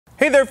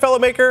Hey there, fellow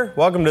maker.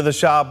 Welcome to the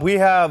shop. We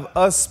have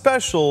a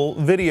special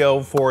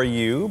video for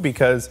you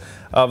because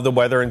of the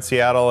weather in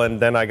Seattle and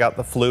then I got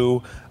the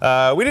flu.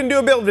 We didn't do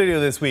a build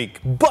video this week,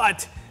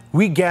 but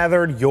we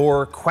gathered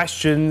your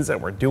questions and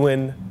we're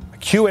doing a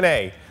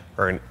Q&A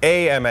or an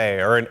AMA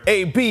or an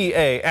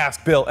ABA,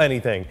 Ask Bill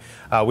Anything.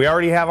 We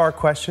already have our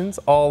questions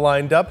all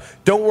lined up.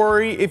 Don't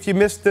worry if you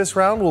missed this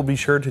round, we'll be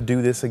sure to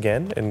do this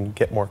again and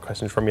get more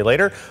questions from you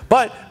later.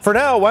 But for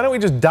now, why don't we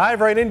just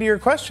dive right into your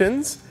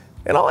questions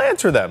and I'll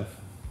answer them.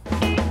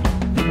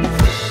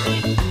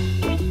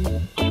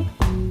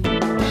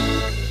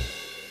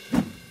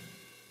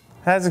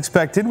 As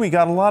expected, we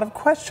got a lot of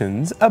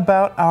questions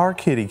about our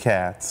kitty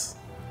cats.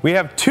 We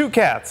have two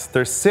cats.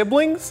 They're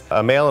siblings,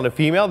 a male and a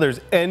female. There's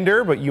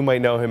Ender, but you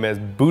might know him as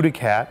Buddha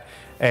Cat.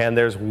 And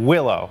there's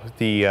Willow,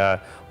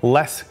 the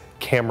less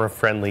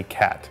camera-friendly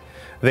cat.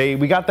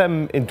 We got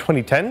them in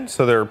 2010,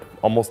 so they're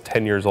almost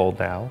 10 years old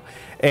now.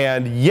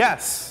 And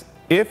yes,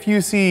 if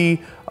you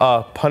see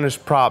a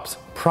Punished Props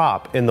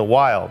prop in the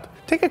wild,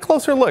 take a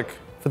closer look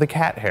for the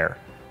cat hair.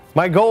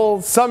 My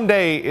goal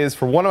someday is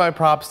for one of my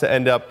props to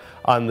end up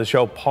on the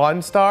show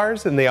Pawn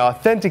Stars, and they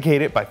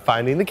authenticate it by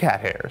finding the cat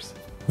hairs.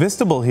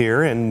 Vistable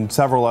here and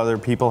several other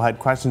people had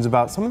questions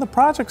about some of the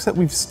projects that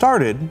we've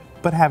started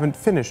but haven't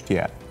finished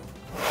yet.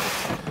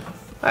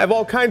 I have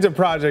all kinds of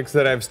projects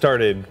that I've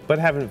started but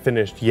haven't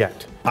finished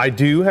yet. I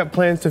do have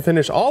plans to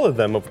finish all of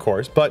them, of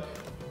course, but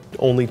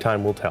only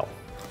time will tell.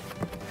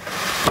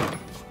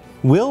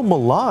 Will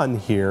Milan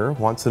here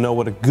wants to know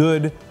what a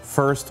good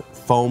first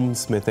foam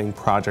smithing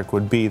project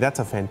would be. That's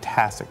a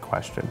fantastic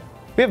question.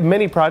 We have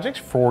many projects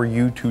for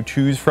you to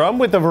choose from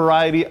with a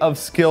variety of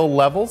skill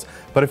levels,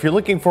 but if you're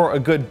looking for a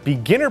good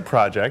beginner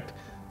project,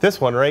 this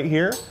one right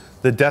here,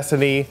 the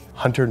Destiny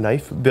Hunter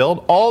Knife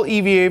build, all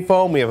EVA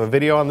foam. We have a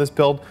video on this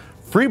build,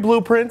 free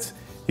blueprints.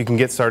 You can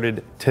get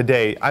started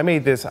today. I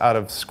made this out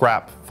of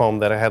scrap foam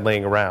that I had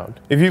laying around.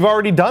 If you've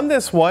already done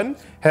this one,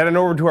 head on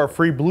over to our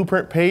free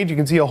blueprint page. You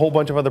can see a whole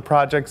bunch of other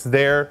projects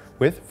there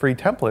with free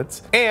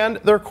templates and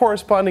their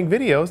corresponding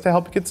videos to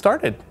help you get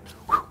started.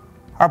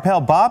 Our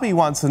pal Bobby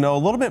wants to know a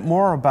little bit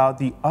more about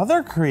the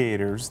other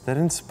creators that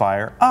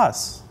inspire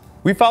us.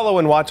 We follow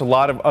and watch a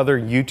lot of other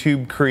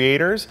YouTube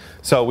creators.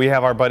 So we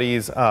have our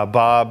buddies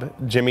Bob,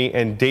 Jimmy,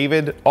 and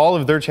David. All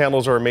of their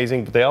channels are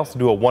amazing, but they also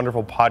do a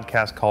wonderful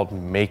podcast called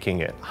Making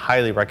It.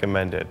 Highly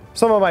recommended.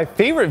 Some of my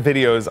favorite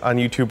videos on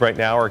YouTube right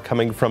now are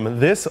coming from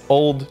This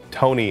Old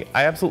Tony.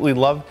 I absolutely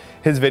love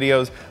his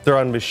videos. They're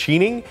on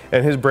machining,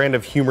 and his brand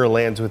of humor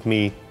lands with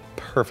me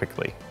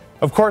perfectly.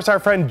 Of course, our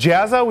friend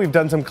Jazza, we've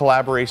done some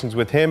collaborations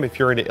with him. If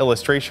you're into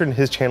illustration,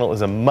 his channel is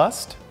a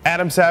must.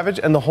 Adam Savage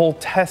and the whole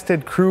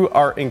Tested crew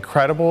are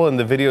incredible, and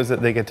the videos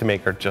that they get to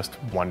make are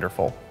just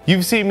wonderful.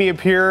 You've seen me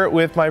appear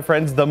with my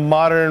friends, the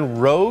Modern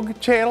Rogue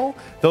channel.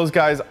 Those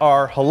guys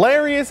are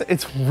hilarious.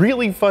 It's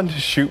really fun to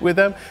shoot with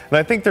them, and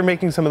I think they're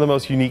making some of the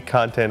most unique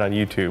content on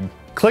YouTube.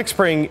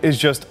 Clickspring is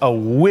just a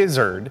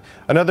wizard,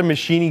 another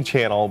machining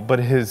channel, but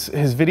his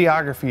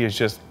videography is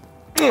just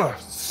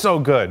so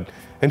good.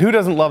 And who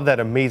doesn't love that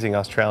amazing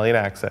Australian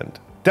accent?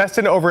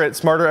 Destin over at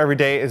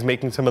SmarterEveryDay is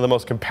making some of the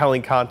most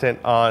compelling content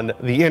on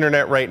the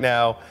internet right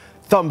now.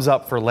 Thumbs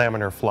up for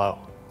Laminar Flow.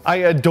 I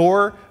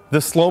adore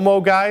the slow-mo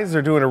guys.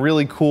 They're doing a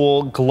really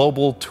cool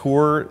global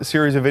tour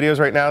series of videos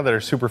right now that are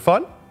super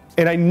fun.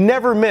 And I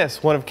never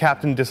miss one of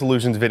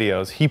CaptainDisillusion's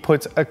videos. He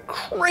puts a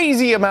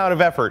crazy amount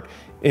of effort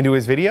into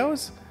his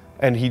videos,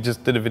 and he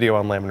just did a video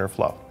on Laminar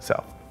Flow.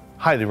 So,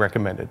 highly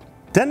recommended.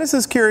 Dennis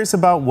is curious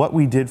about what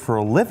we did for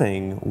a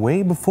living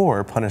way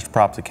before Punished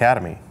Props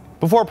Academy.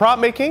 Before prop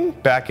making,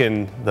 back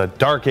in the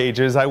dark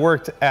ages, I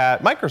worked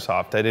at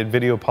Microsoft. I did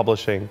video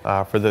publishing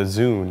for the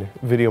Zune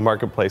video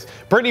marketplace.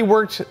 Brittany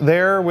worked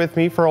there with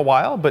me for a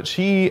while, but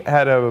she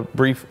had a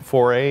brief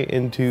foray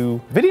into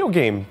video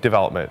game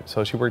development.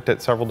 So she worked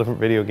at several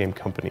different video game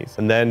companies.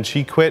 And then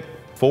she quit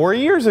 4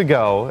 years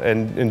ago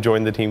and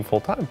joined the team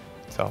full time.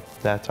 So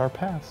that's our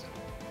past.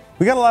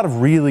 We got a lot of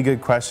really good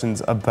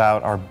questions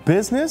about our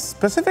business,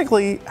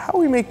 specifically how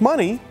we make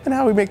money and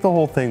how we make the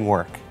whole thing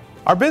work.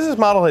 Our business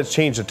model has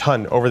changed a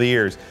ton over the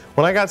years.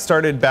 When I got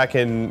started back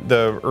in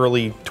the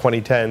early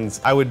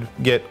 2010s, I would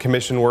get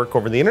commission work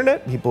over the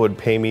internet. People would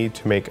pay me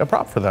to make a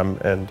prop for them,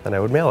 and then I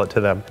would mail it to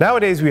them.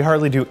 Nowadays, we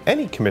hardly do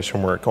any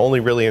commission work,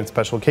 only really in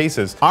special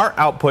cases. Our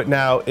output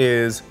now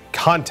is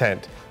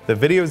content. The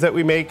videos that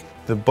we make,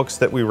 the books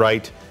that we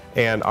write,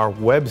 and our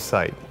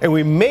website. And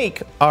we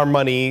make our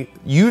money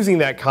using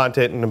that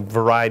content in a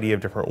variety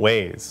of different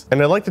ways.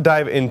 And I'd like to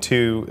dive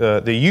into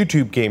the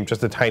YouTube game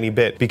just a tiny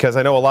bit, because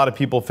I know a lot of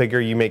people figure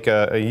you make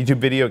a YouTube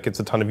video, it gets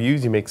a ton of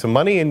views, you make some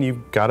money, and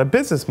you've got a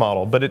business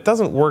model, but it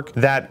doesn't work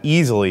that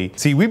easily.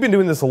 See, we've been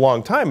doing this a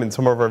long time, and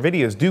some of our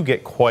videos do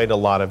get quite a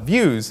lot of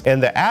views,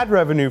 and the ad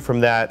revenue from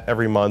that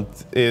every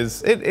month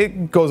is,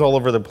 it goes all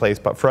over the place,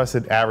 but for us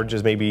it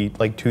averages maybe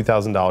like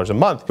 $2,000 a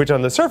month, which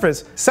on the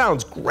surface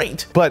sounds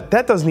great, but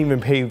that doesn't even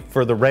pay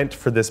for the rent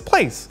for this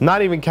place,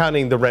 not even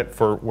counting the rent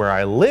for where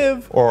I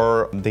live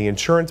or the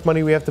insurance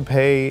money we have to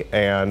pay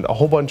and a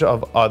whole bunch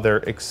of other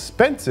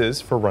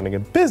expenses for running a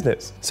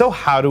business. So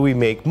how do we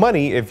make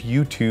money if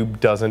YouTube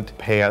doesn't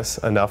pay us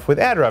enough with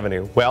ad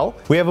revenue? Well,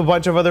 we have a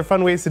bunch of other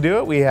fun ways to do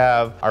it. We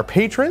have our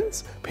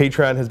patrons.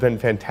 Patreon has been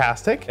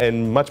fantastic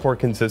and much more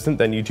consistent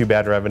than YouTube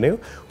ad revenue.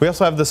 We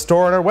also have the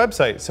store on our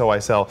website. So I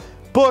sell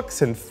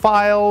books and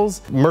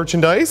files,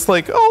 merchandise,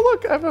 like, oh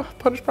look, I have a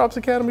Punished Props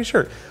Academy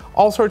shirt.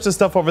 All sorts of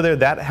stuff over there.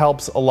 That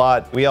helps a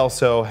lot. We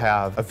also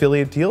have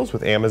affiliate deals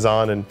with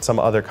Amazon and some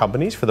other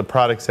companies for the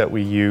products that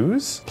we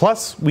use.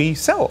 Plus, we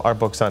sell our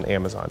books on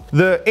Amazon.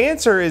 The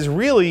answer is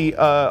really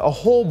a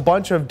whole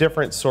bunch of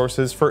different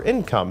sources for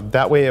income.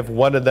 That way, if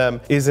one of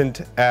them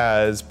isn't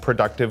as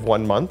productive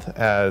one month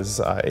as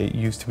it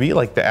used to be,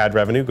 like the ad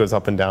revenue goes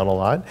up and down a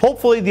lot,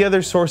 hopefully the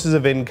other sources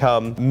of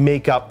income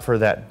make up for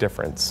that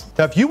difference.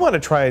 Now, if you want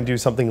to try and do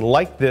something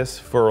like this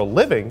for a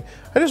living,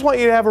 I just want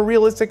you to have a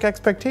realistic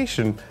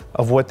expectation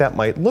of what that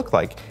might look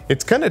like.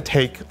 It's gonna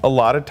take a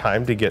lot of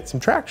time to get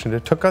some traction.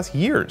 It took us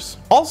years.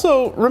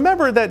 Also,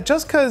 remember that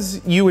just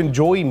because you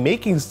enjoy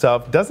making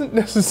stuff doesn't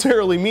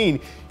necessarily mean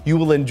you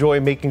will enjoy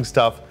making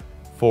stuff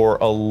for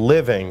a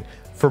living.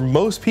 For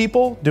most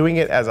people, doing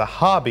it as a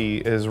hobby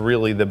is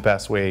really the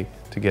best way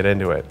to get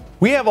into it.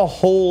 We have a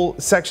whole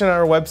section on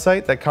our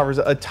website that covers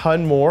a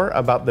ton more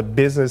about the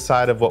business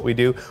side of what we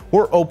do.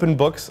 We're open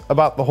books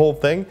about the whole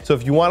thing. So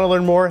if you want to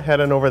learn more, head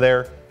on over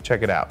there,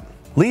 check it out.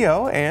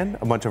 Leo and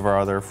a bunch of our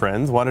other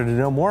friends wanted to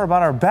know more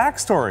about our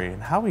backstory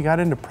and how we got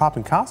into prop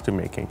and costume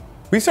making.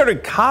 We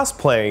started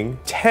cosplaying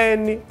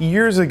 10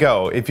 years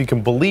ago, if you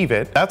can believe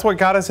it. That's what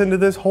got us into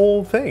this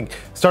whole thing.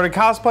 Started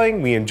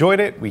cosplaying, we enjoyed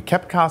it, we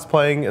kept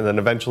cosplaying, and then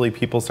eventually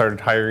people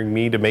started hiring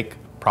me to make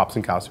props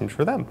and costumes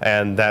for them.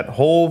 And that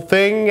whole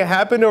thing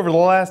happened over the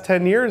last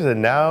 10 years,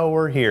 and now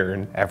we're here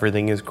and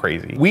everything is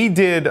crazy. We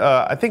did,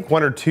 I think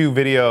 1 or 2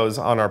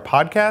 videos on our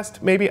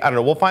podcast, maybe, I don't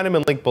know, we'll find them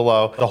in the link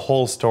below, the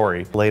whole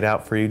story laid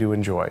out for you to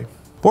enjoy.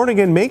 Born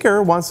Again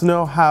Maker wants to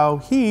know how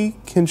he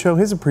can show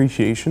his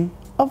appreciation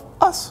of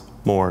us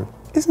more.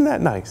 Isn't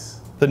that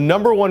nice? The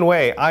 #1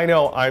 way I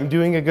know I'm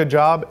doing a good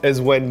job is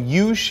when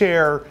you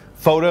share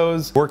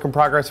photos, work in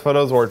progress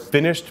photos, or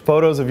finished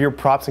photos of your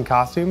props and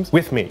costumes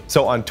with me.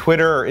 So on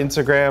Twitter or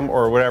Instagram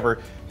or whatever,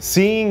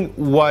 seeing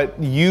what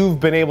you've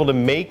been able to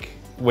make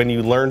when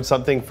you learn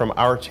something from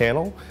our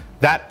channel,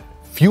 that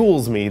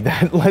fuels me,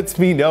 that lets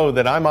me know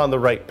that I'm on the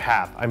right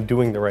path, I'm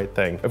doing the right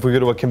thing. If we go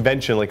to a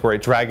convention like we're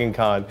at Dragon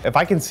Con, if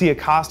I can see a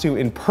costume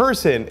in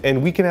person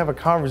and we can have a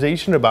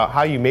conversation about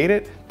how you made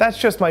it, that's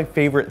just my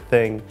favorite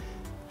thing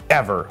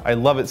ever. I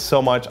love it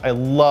so much. I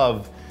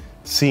love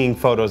seeing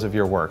photos of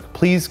your work.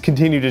 Please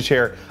continue to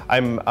share.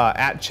 I'm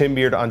at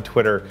Chimbeard on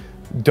Twitter.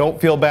 Don't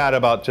feel bad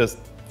about just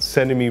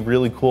sending me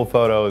really cool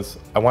photos.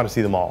 I want to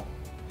see them all.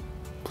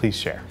 Please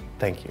share.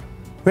 Thank you.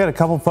 We had a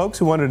couple folks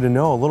who wanted to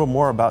know a little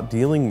more about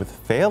dealing with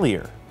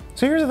failure.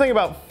 So here's the thing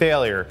about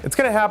failure. It's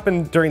gonna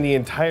happen during the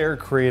entire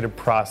creative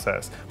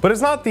process, but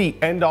it's not the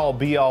end-all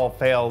be-all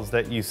fails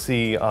that you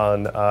see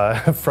on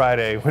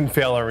Friday when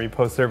Fail Army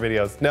posts their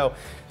videos. No,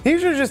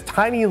 these are just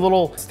tiny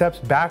little steps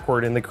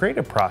backward in the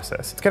creative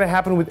process. It's gonna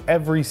happen with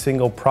every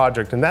single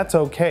project, and that's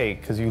okay,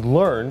 because you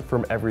learn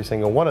from every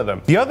single one of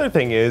them. The other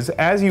thing is,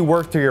 as you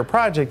work through your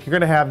project, you're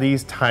gonna have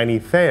these tiny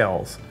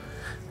fails,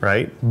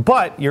 right?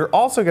 But you're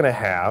also gonna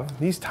have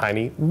these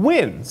tiny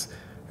wins.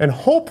 And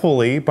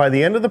hopefully, by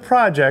the end of the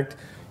project,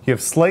 you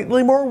have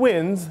slightly more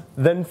wins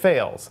than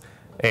fails.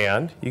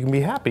 And you can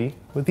be happy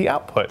with the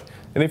output.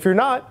 And if you're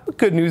not, the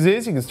good news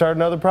is you can start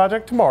another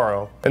project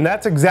tomorrow. And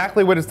that's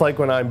exactly what it's like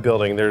when I'm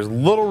building. There's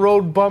little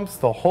road bumps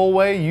the whole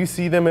way. You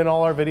see them in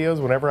all our videos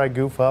whenever I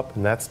goof up,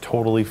 and that's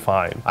totally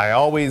fine. I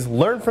always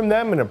learn from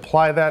them and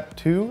apply that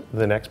to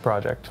the next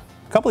project.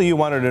 A couple of you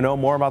wanted to know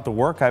more about the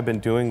work I've been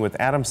doing with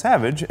Adam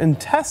Savage and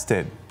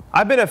Tested.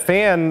 I've been a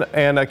fan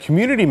and a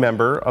community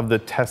member of the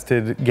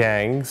Tested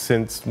gang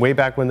since way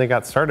back when they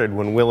got started,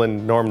 when Will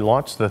and Norm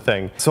launched the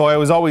thing. So I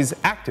was always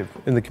active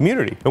in the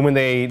community. And when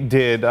they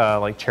did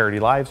like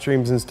charity live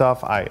streams and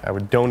stuff, I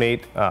would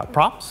donate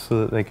props so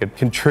that they could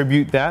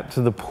contribute that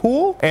to the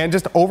pool. And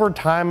just over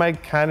time, I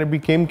kind of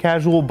became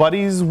casual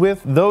buddies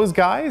with those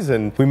guys.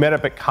 And we met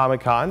up at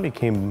Comic-Con,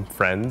 became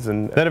friends.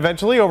 And then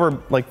eventually, over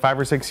like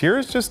 5 or 6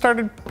 years, just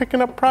started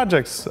picking up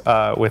projects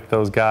with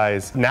those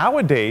guys.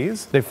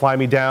 Nowadays, they fly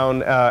me down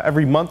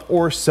every month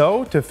or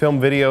so to film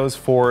videos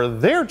for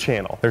their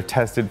channel, their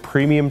Tested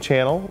Premium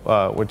channel,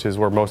 which is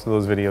where most of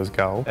those videos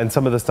go, and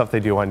some of the stuff they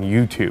do on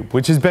YouTube,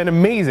 which has been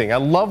amazing. I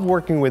love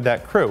working with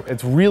that crew.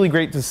 It's really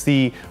great to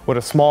see what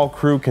a small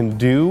crew can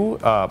do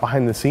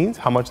behind the scenes,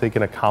 how much they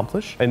can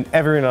accomplish, and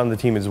everyone on the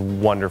team is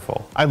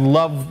wonderful. I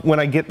love when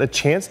I get the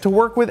chance to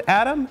work with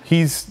Adam.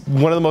 He's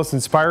one of the most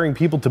inspiring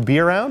people to be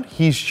around.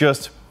 He's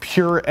just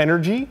pure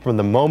energy from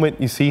the moment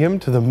you see him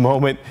to the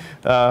moment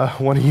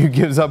one of you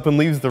gives up and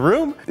leaves the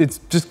room. It's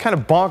just kind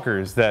of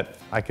bonkers that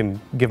I can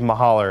give him a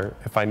holler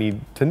if I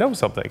need to know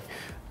something,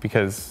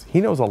 because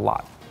he knows a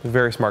lot.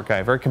 Very smart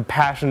guy, very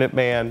compassionate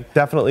man.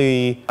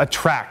 Definitely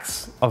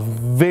attracts a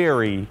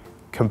very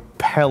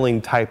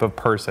compelling type of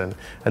person,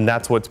 and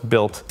that's what's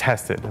built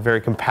Tested. A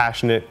very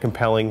compassionate,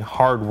 compelling,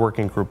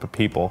 hard-working group of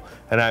people.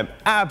 And I'm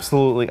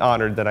absolutely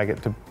honored that I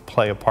get to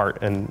play a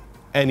part in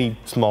any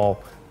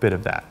small bit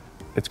of that.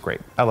 It's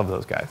great. I love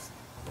those guys.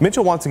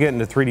 Mitchell wants to get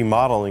into 3D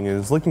modeling and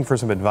is looking for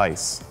some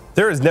advice.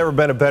 There has never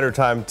been a better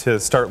time to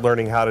start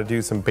learning how to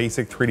do some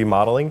basic 3D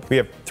modeling. We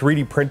have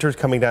 3D printers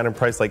coming down in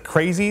price like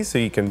crazy, so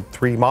you can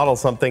 3D model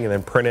something and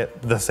then print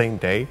it the same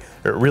day.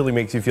 It really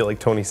makes you feel like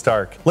Tony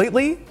Stark.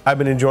 Lately, I've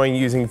been enjoying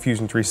using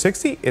Fusion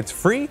 360. It's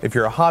free if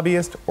you're a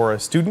hobbyist or a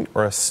student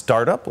or a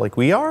startup like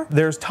we are.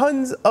 There's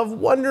tons of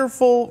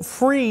wonderful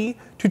free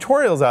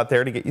tutorials out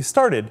there to get you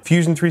started.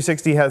 Fusion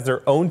 360 has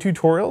their own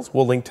tutorials.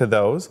 We'll link to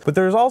those, but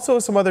there's also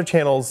some other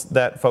channels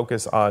that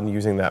focus on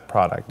using that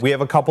product. We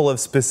have a couple of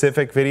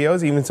specific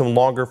videos, even some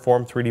longer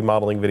form 3D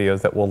modeling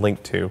videos that we'll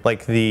link to,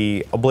 like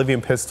the Oblivion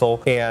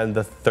Pistol and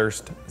the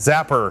Thirst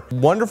Zapper.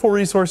 Wonderful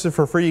resources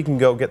for free. You can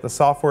go get the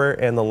software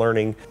and the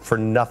learning for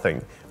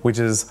nothing, which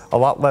is a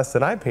lot less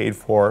than I paid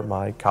for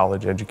my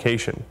college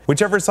education.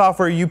 Whichever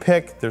software you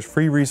pick, there's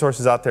free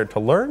resources out there to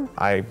learn.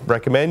 I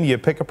recommend you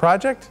pick a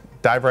project,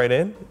 dive right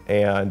in,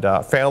 and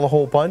fail a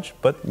whole bunch,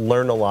 but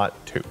learn a lot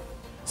too.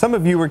 Some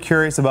of you were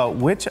curious about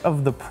which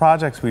of the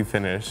projects we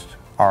finished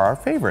are our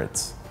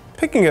favorites.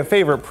 Picking a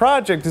favorite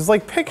project is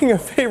like picking a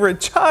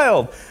favorite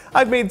child.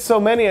 I've made so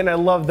many and I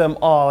love them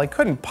all. I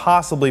couldn't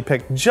possibly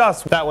pick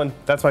just that one.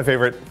 That's my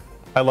favorite.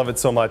 I love it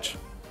so much.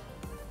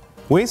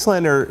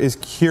 Wastelander is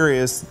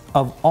curious,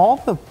 of all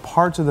the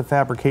parts of the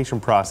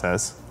fabrication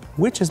process,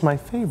 which is my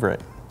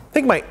favorite? I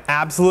think my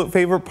absolute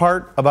favorite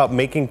part about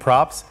making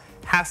props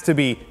has to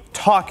be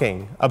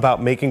talking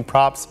about making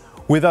props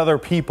with other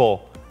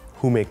people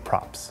who make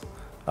props.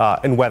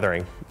 And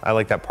weathering. I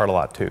like that part a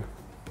lot too.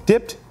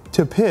 Dipped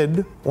to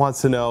Pid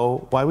wants to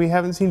know why we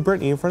haven't seen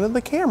Brittany in front of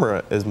the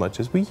camera as much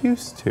as we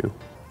used to.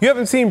 You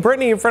haven't seen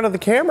Brittany in front of the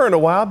camera in a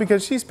while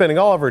because she's spending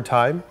all of her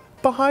time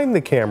behind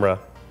the camera.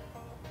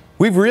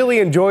 We've really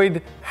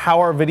enjoyed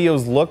how our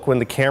videos look when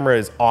the camera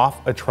is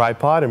off a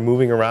tripod and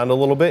moving around a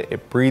little bit.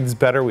 It breathes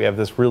better. We have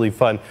this really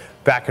fun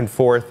back and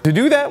forth. To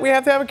do that, we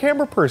have to have a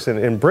camera person,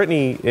 and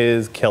Brittany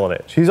is killing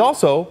it. She's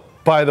also,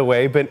 by the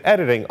way, been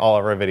editing all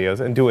of our videos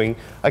and doing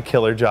a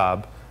killer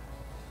job.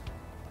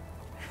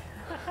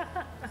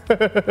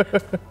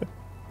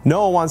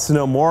 Noah wants to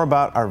know more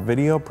about our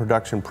video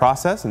production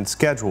process and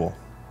schedule.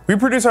 We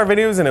produce our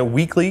videos in a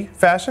weekly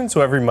fashion,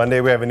 so every Monday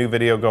we have a new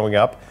video going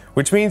up,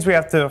 which means we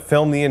have to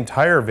film the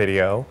entire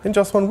video in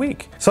just 1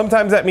 week.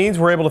 Sometimes that means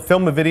we're able to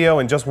film a video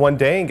in just 1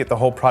 day and get the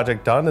whole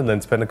project done and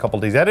then spend a couple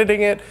days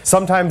editing it.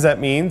 Sometimes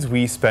that means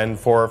we spend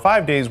 4 or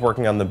 5 days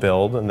working on the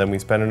build and then we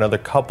spend another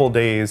couple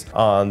days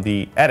on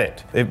the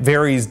edit. It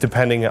varies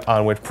depending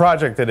on which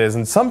project it is,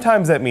 and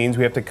sometimes that means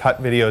we have to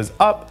cut videos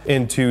up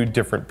into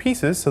different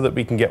pieces so that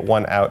we can get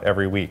one out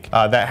every week.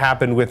 That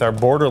happened with our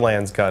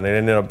Borderlands gun. It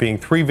ended up being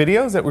 3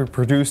 videos that we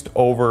produced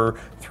over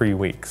 3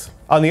 weeks.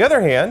 On the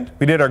other hand,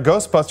 we did our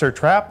Ghostbuster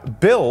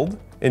trap build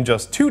in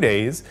just 2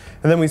 days,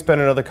 and then we spent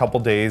another couple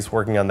days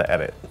working on the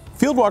edit.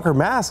 Fieldwalker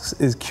Masks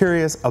is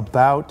curious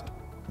about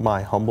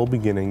my humble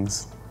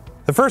beginnings.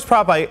 The first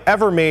prop I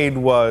ever made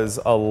was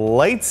a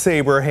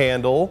lightsaber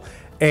handle,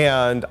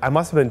 and I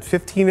must have been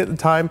 15 at the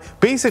time.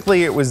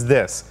 Basically, it was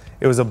this.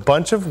 It was a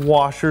bunch of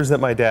washers that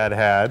my dad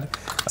had,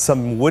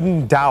 some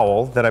wooden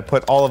dowel that I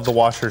put all of the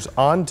washers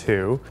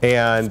onto,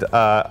 and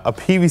a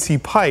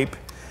PVC pipe,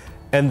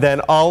 and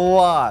then a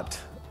lot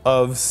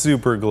of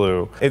super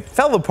glue. It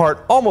fell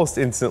apart almost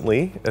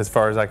instantly, as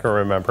far as I can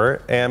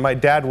remember, and my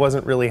dad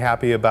wasn't really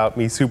happy about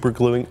me super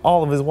gluing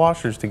all of his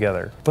washers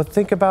together. But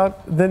think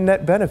about the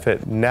net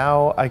benefit.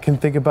 Now I can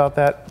think about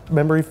that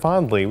memory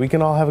fondly. We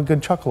can all have a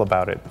good chuckle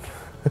about it.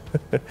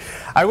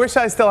 I wish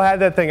I still had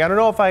that thing. I don't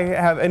know if I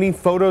have any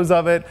photos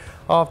of it.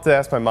 I'll have to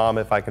ask my mom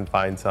if I can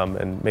find some,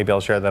 and maybe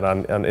I'll share that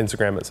on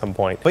Instagram at some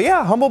point. But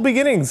yeah, humble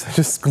beginnings. I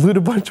just glued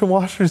a bunch of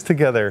washers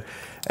together,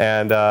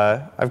 and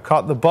I've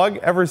caught the bug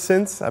ever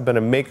since. I've been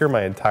a maker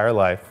my entire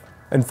life.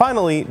 And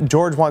finally,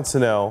 George wants to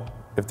know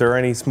if there are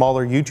any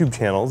smaller YouTube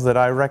channels that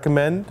I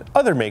recommend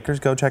other makers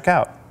go check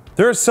out.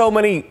 There are so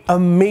many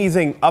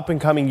amazing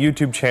up-and-coming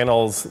YouTube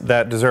channels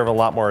that deserve a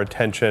lot more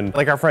attention.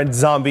 Like our friend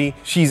Zonbi,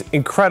 she's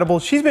incredible.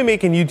 She's been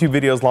making YouTube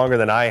videos longer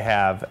than I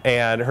have,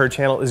 and her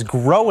channel is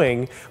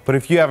growing, but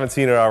if you haven't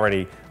seen it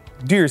already,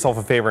 do yourself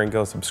a favor and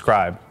go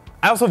subscribe.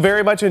 I also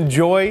very much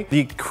enjoy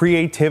the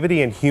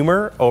creativity and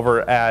humor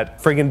over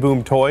at Friggin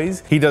Boom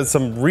Toys. He does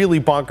some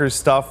really bonkers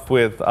stuff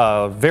with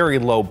a very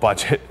low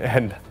budget,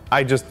 and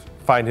I just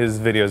find his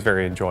videos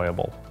very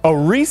enjoyable. A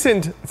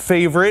recent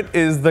favorite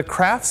is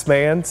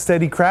TheCrafsMan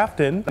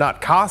SteadyCraftin. Not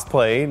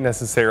cosplay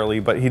necessarily,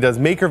 but he does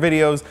maker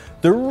videos.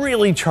 They're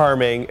really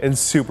charming and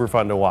super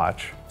fun to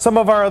watch. Some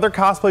of our other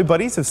cosplay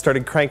buddies have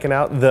started cranking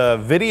out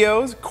the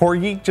videos.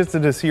 Coregeek just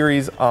did a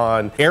series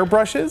on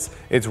airbrushes.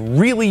 It's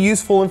really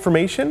useful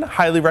information,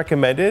 highly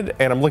recommended,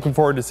 and I'm looking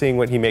forward to seeing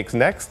what he makes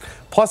next.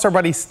 Plus our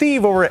buddy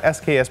Steve over at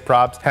SKS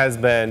Props has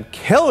been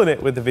killing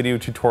it with the video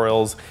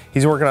tutorials.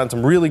 He's working on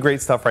some really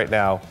great stuff right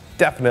now.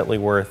 Definitely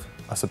worth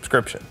a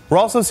subscription. We're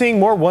also seeing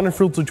more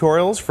wonderful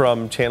tutorials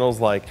from channels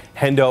like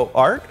Hendo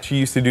Art. She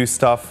used to do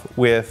stuff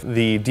with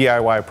the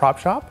DIY prop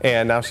shop,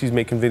 and now she's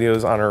making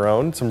videos on her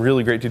own. Some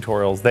really great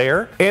tutorials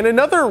there. And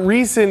another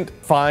recent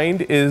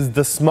find is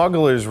the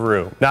Smugglers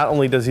Room. Not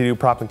only does he do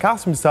prop and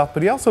costume stuff,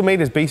 but he also made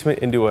his basement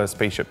into a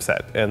spaceship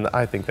set, and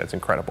I think that's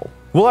incredible.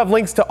 We'll have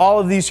links to all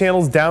of these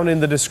channels down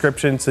in the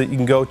description so that you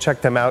can go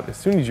check them out as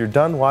soon as you're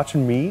done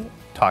watching me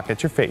talk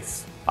at your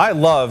face. I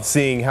love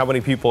seeing how many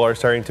people are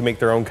starting to make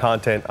their own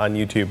content on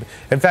YouTube.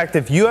 In fact,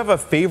 if you have a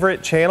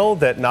favorite channel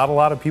that not a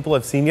lot of people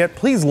have seen yet,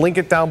 please link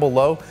it down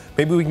below.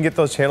 Maybe we can get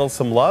those channels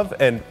some love.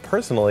 And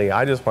personally,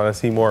 I just want to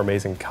see more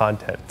amazing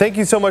content. Thank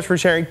you so much for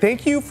sharing.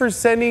 Thank you for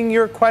sending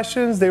your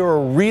questions. They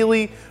were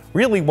really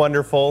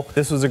wonderful.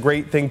 This was a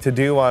great thing to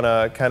do on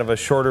a kind of a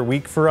shorter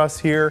week for us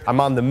here. I'm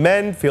on the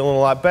mend, feeling a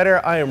lot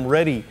better. I am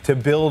ready to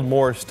build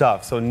more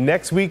stuff. So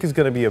next week is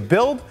going to be a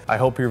build. I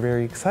hope you're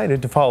very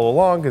excited to follow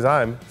along because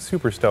I'm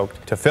super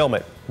stoked to film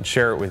it and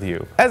share it with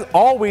you. As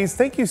always,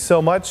 thank you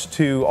so much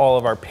to all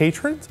of our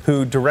patrons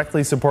who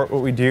directly support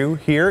what we do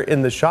here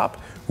in the shop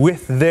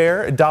with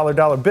their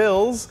dollar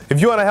bills.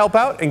 If you want to help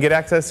out and get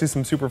access to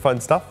some super fun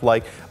stuff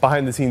like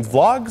behind the scenes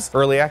vlogs,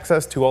 early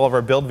access to all of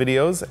our build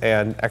videos,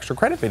 and extra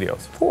credit videos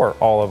for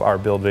all of our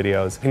build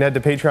videos, you can head to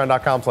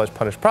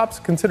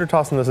patreon.com/punishedprops. Consider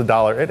tossing us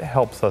 $1. It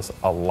helps us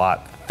a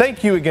lot.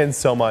 Thank you again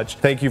so much.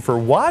 Thank you for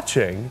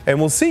watching, and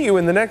we'll see you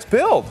in the next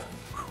build.